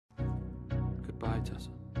Goodbye, Tessa.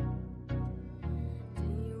 Do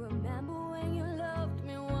you remember when you loved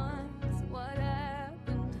me once? What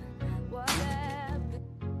happened? What happened?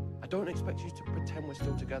 I don't expect you to pretend we're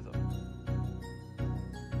still together.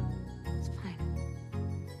 It's fine.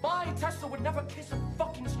 Why Tessa would never kiss a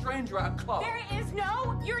fucking stranger at a club? There is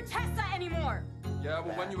no "you're Tessa" anymore. Yeah,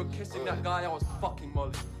 well, when you were kissing that guy, I was fucking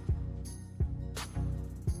Molly.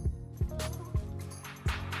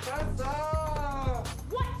 Tessa!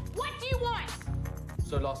 What do you want?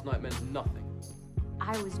 So last night meant nothing.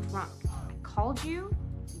 I was drunk. I called you.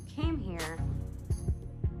 You came here.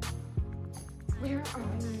 Where are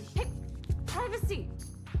we? Hey, privacy.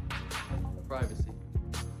 Privacy.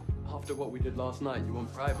 After what we did last night, you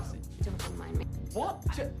want privacy. Don't remind me. What?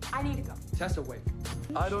 I need to go. Tessa, wait.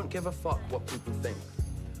 I don't give a fuck what people think.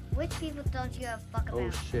 Which people don't you give a fuck about?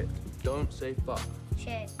 Oh shit. Don't say fuck.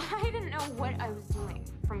 Shit. I didn't know what I was doing.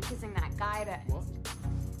 From kissing that guy to... What?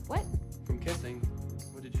 What? From kissing?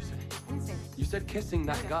 What did you say? I didn't say... You said kissing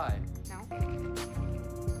that guy. No.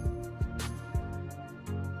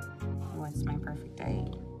 What's my perfect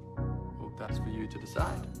date? Well, that's for you to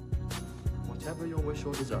decide. Whatever your wish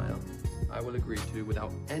or desire, I will agree to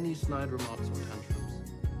without any snide remarks or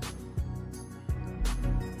tantrums.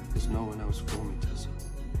 Because no one else for me, Tessa.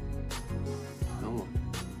 No one.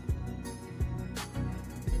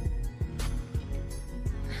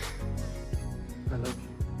 I love you.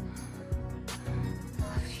 I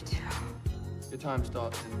love you too. Your time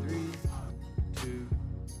starts in 3, 2,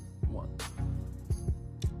 1.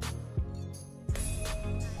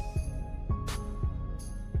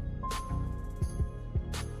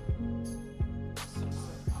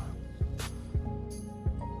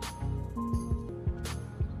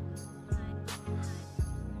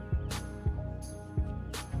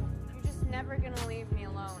 You're just never gonna leave me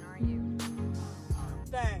alone, are you?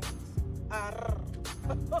 Thanks. Arr.